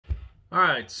All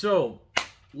right, so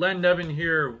Len Nevin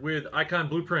here with Icon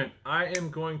Blueprint. I am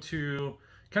going to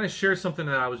kind of share something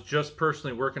that I was just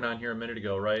personally working on here a minute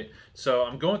ago, right? So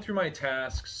I'm going through my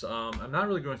tasks. I'm not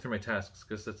really going through my tasks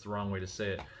because that's the wrong way to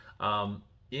say it.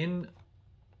 In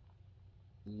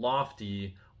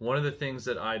Lofty, one of the things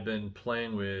that I've been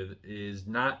playing with is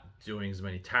not doing as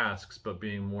many tasks, but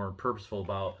being more purposeful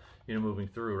about, moving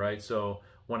through, right? So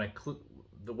when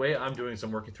the way I'm doing is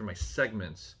I'm working through my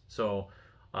segments. So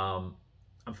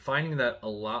I'm finding that a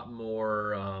lot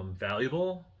more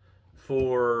valuable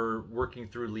for working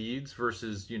through leads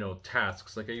versus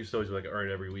tasks. Like I used to always be like, all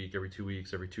right, every week, every 2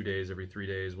 weeks, every 2 days, every 3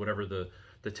 days, whatever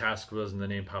the task was, and the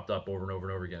name popped up over and over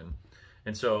and over again.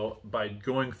 And so by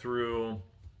going through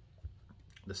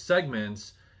the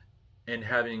segments and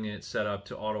having it set up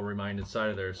to auto remind inside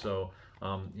of there, so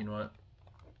you know what,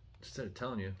 instead of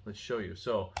telling you, let's show you.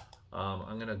 So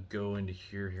I'm gonna go into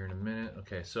here in a minute.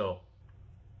 Okay, so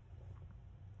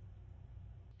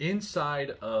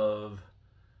inside of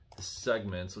the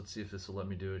segments, let's see if this will let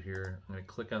me do it here. I'm gonna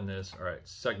click on this. All right,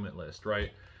 segment list,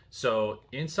 right? So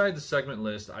inside the segment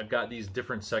list, I've got these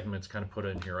different segments kind of put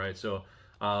in here, right? So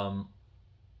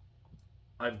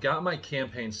I've got my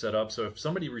campaign set up. So if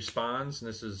somebody responds, and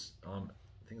this is, I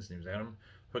think his name's Adam,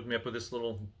 hooked me up with this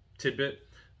little tidbit,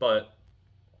 but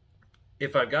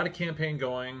if I've got a campaign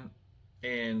going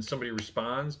and somebody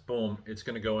responds, boom, it's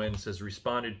gonna go in, it says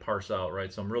responded, parse out,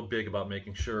 right? So I'm real big about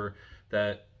making sure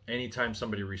that anytime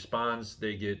somebody responds,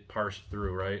 they get parsed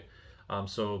through, right?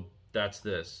 So that's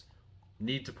this.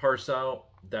 Need to parse out,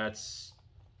 that's,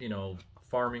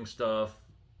 farming stuff,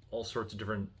 all sorts of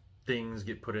different things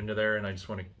get put into there, and I just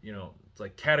wanna, it's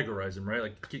like categorize them, right?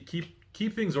 Like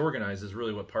keep things organized is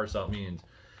really what parse out means.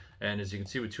 And as you can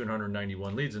see with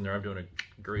 291 leads in there, I'm doing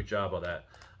a great job of that.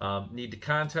 Need to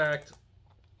contact,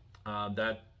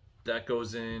 that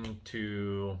goes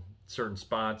into certain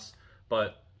spots,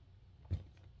 but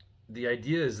the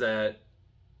idea is that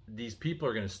these people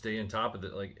are going to stay on top of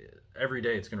it. Like every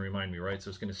day it's going to remind me, right? So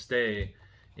it's going to stay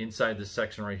inside this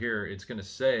section right here. It's going to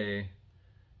say,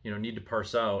 need to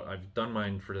parse out. I've done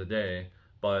mine for the day,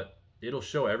 but it'll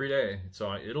show every day.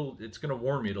 So it's going to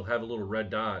warn me. It'll have a little red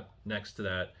dot next to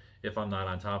that if I'm not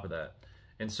on top of that.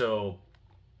 And so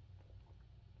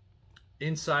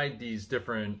inside these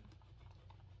different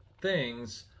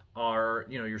things are,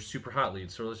 your super hot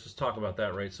leads. So let's just talk about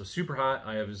that, right? So super hot,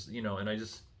 I have is, and I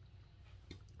just,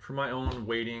 for my own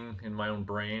weighting in my own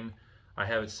brain, I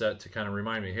have it set to kind of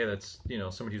remind me, hey, that's,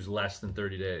 somebody who's less than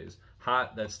 30 days.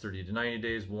 Hot, that's 30 to 90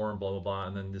 days, warm, blah, blah, blah.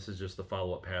 And then this is just the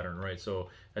follow-up pattern, right? So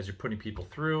as you're putting people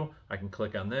through, I can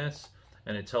click on this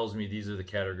and it tells me these are the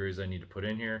categories I need to put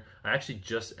in here. I actually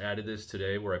just added this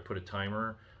today where I put a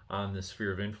timer on the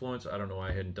sphere of influence. I don't know why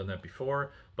I hadn't done that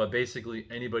before, but basically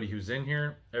anybody who's in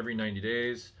here every 90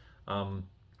 days,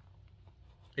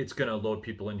 it's gonna load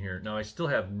people in here. Now I still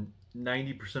have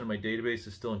 90% of my database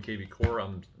is still in KV Core.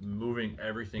 I'm moving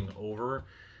everything over.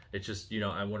 It's just,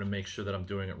 I wanna make sure that I'm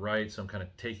doing it right. So I'm kind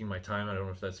of taking my time. I don't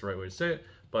know if that's the right way to say it,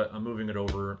 but I'm moving it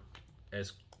over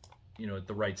as, at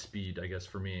the right speed, I guess,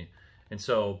 for me. And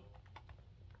so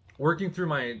working through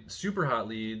my super hot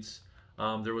leads,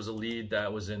 there was a lead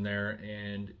that was in there,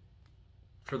 and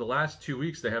for the last 2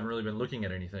 weeks, they haven't really been looking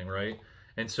at anything, right?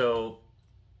 And so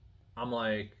I'm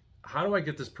like, how do I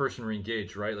get this person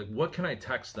re-engaged, right? Like, what can I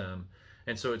text them?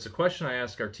 And so it's a question I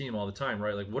ask our team all the time,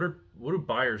 right? Like, what do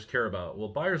buyers care about? Well,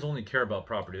 buyers only care about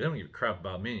property. They don't give a crap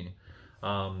about me.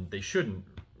 They shouldn't,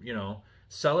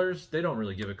 Sellers, they don't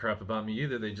really give a crap about me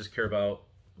either. They just care about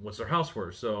what's their house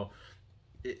worth. So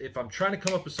if I'm trying to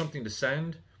come up with something to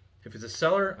send, if it's a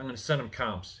seller, I'm going to send them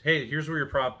comps. Hey, here's where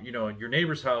your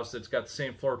neighbor's house that's got the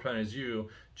same floor plan as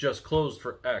you just closed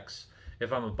for X.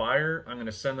 If I'm a buyer, I'm going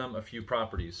to send them a few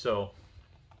properties. So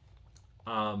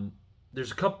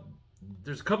there's a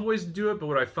couple ways to do it, but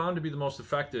what I found to be the most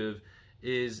effective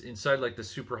is inside like the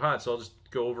super hot. So I'll just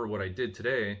go over what I did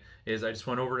today. Is I just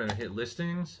went over and I hit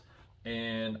listings,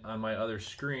 and on my other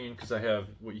screen, because I have,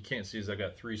 what you can't see is I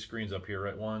got 3 screens up here,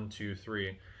 right? 1, 2,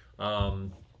 3.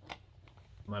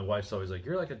 My wife's always like,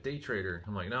 you're like a day trader.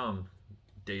 I'm like, no, I'm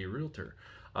a day realtor.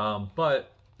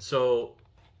 But so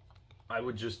I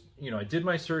would just, I did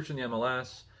my search in the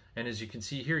MLS, and as you can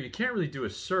see here, you can't really do a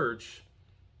search.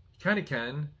 You kind of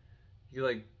can. You're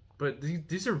like, but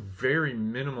these are very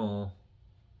minimal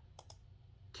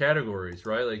categories,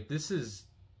 right? Like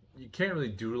you can't really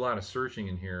do a lot of searching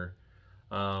in here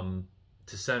to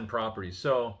send properties.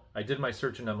 So I did my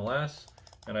search in MLS,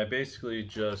 and I basically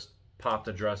just popped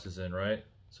addresses in, right?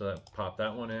 So that popped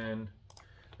that one in.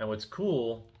 And what's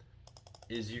cool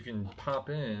is you can pop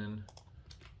in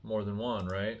more than one,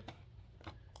 right?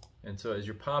 And so as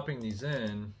you're popping these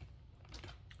in,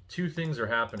 two things are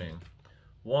happening.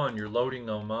 One, you're loading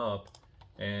them up,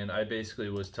 and I basically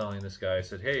was telling this guy, I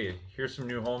said, hey, here's some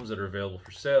new homes that are available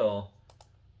for sale.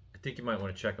 I think you might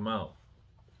want to check them out.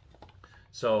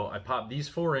 So I popped these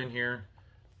 4 in here.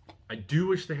 I do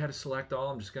wish they had a select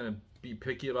all. I'm just going to be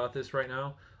picky about this right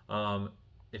now.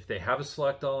 If they have a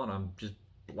select all and I'm just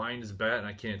blind as a bat and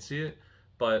I can't see it,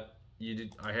 but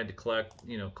I had to collect,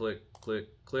 you know, click, click,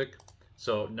 click.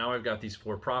 So now I've got these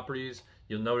 4 properties.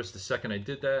 You'll notice the second I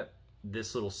did that,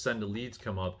 this little send to leads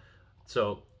come up.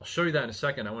 So I'll show you that in a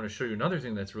second. I want to show you another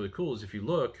thing that's really cool is if you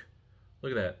look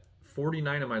at that,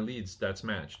 49 of my leads, that's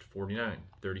matched, 49,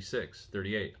 36,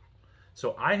 38.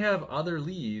 So I have other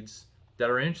leads that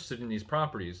are interested in these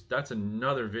properties. That's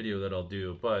another video that I'll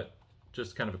do, but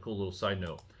just kind of a cool little side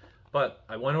note. But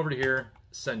I went over to here,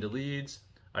 send to leads.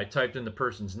 I typed in the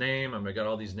person's name. I got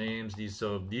all these names.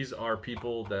 So these are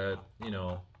people that, you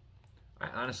know,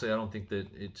 honestly, I don't think that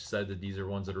it said that these are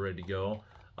ones that are ready to go.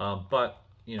 But,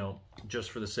 you know,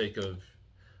 just for the sake of,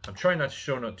 I'm trying not to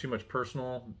show too much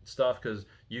personal stuff because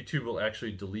YouTube will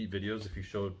actually delete videos if you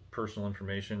show personal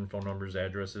information, phone numbers,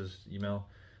 addresses, email.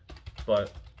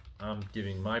 But I'm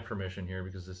giving my permission here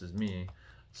because this is me.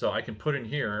 So I can put in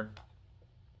here,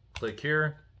 click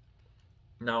here.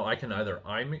 Now I can either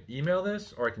email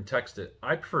this or I can text it.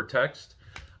 I prefer text.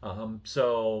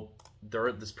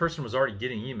 This person was already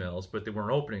getting emails, but they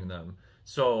weren't opening them.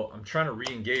 So I'm trying to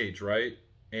re-engage, right?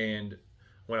 And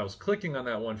when I was clicking on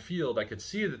that one field, I could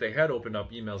see that they had opened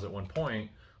up emails at one point.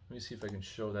 Let me see if I can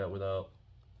show that without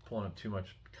pulling up too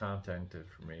much contact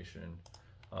information.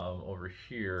 Over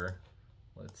here,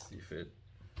 let's see if it...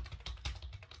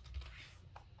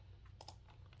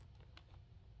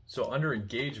 So under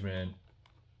engagement,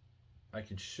 I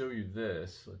can show you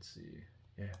this. Let's see.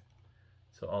 Yeah.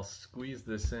 So I'll squeeze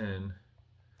this in.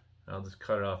 I'll just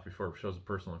cut it off before it shows the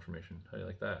personal information. How do you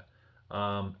like that?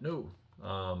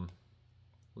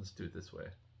 Let's do it this way.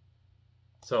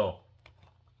 So,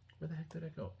 where the heck did I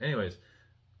go? Anyways,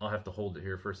 I'll have to hold it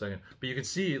here for a second. But you can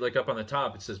see, like up on the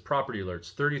top, it says property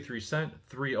alerts, 33 sent,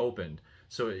 3 opened.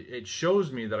 So it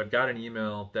shows me that I've got an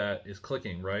email that is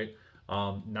clicking, right?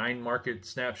 9 market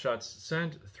snapshots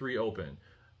sent, 3 open.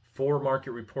 4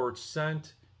 market reports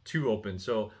sent, 2 open.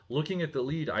 So looking at the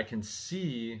lead, I can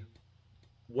see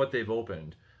what they've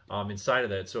opened inside of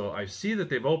that. So I see that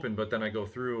they've opened, but then I go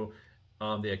through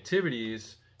the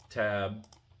activities tab,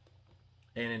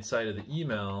 and inside of the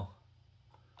email,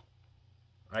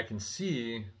 I can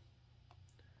see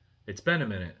it's been a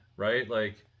minute, right?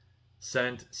 Like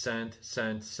sent, sent,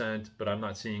 sent, sent, but I'm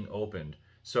not seeing opened.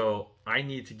 So I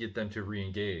need to get them to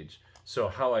re-engage. So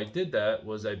how I did that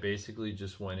was I basically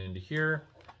just went into here,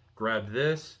 grabbed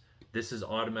this. This is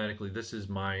automatically, this is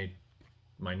my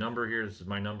number here. This is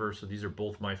my number. So these are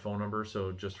both my phone numbers.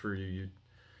 So just for you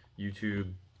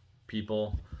YouTube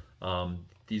people,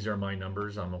 these are my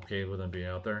numbers. I'm okay with them being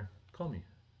out there. Call me,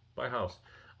 buy a house.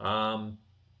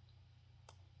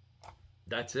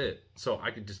 That's it. So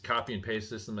I could just copy and paste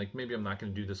this, and like maybe I'm not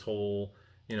going to do this whole,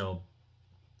 you know,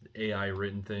 AI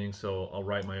written thing. So I'll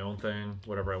write my own thing,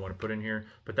 whatever I want to put in here.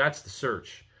 But that's the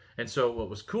search. And so what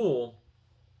was cool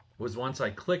was once I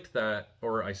clicked that,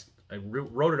 or I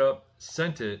wrote it up,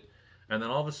 sent it, and then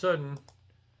all of a sudden,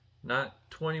 not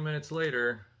 20 minutes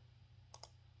later,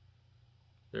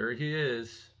 there he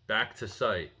is, back to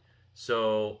site.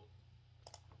 So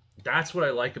that's what I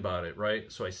like about it,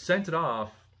 right? So I sent it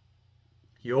off,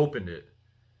 he opened it.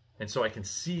 And so I can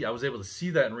see, I was able to see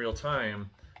that in real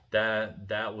time, that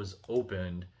that was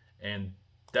opened. And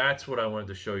that's what I wanted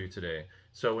to show you today.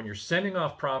 So when you're sending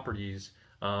off properties,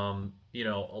 you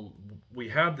know, we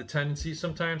have the tendency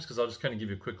sometimes, because I'll just kind of give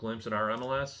you a quick glimpse in our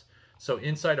MLS. So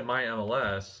inside of my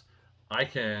MLS, I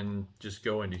can just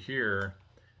go into here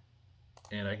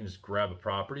and I can just grab a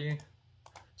property.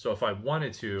 So if I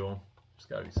wanted to, there's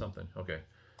got to be something. Okay.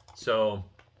 So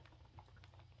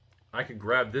I could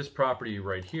grab this property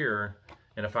right here.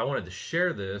 And if I wanted to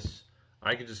share this,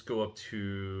 I could just go up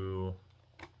to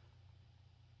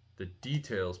the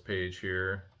details page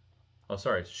here. Oh,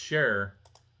 sorry, share.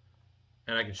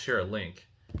 And I can share a link.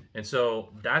 And so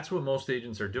that's what most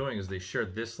agents are doing, is they share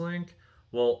this link.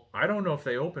 Well, I don't know if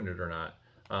they opened it or not.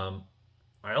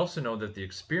 I also know that the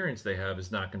experience they have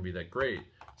is not going to be that great.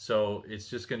 So it's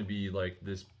just going to be like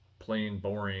this plain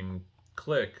boring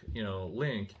click, you know,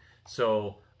 link.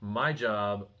 So my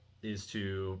job is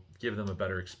to give them a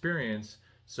better experience.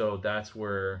 So that's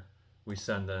where we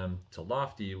send them to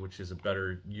Lofty, which is a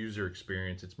better user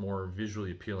experience. It's more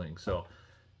visually appealing. So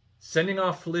sending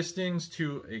off listings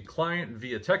to a client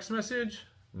via text message,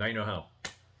 now you know how.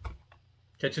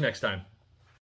 Catch you next time.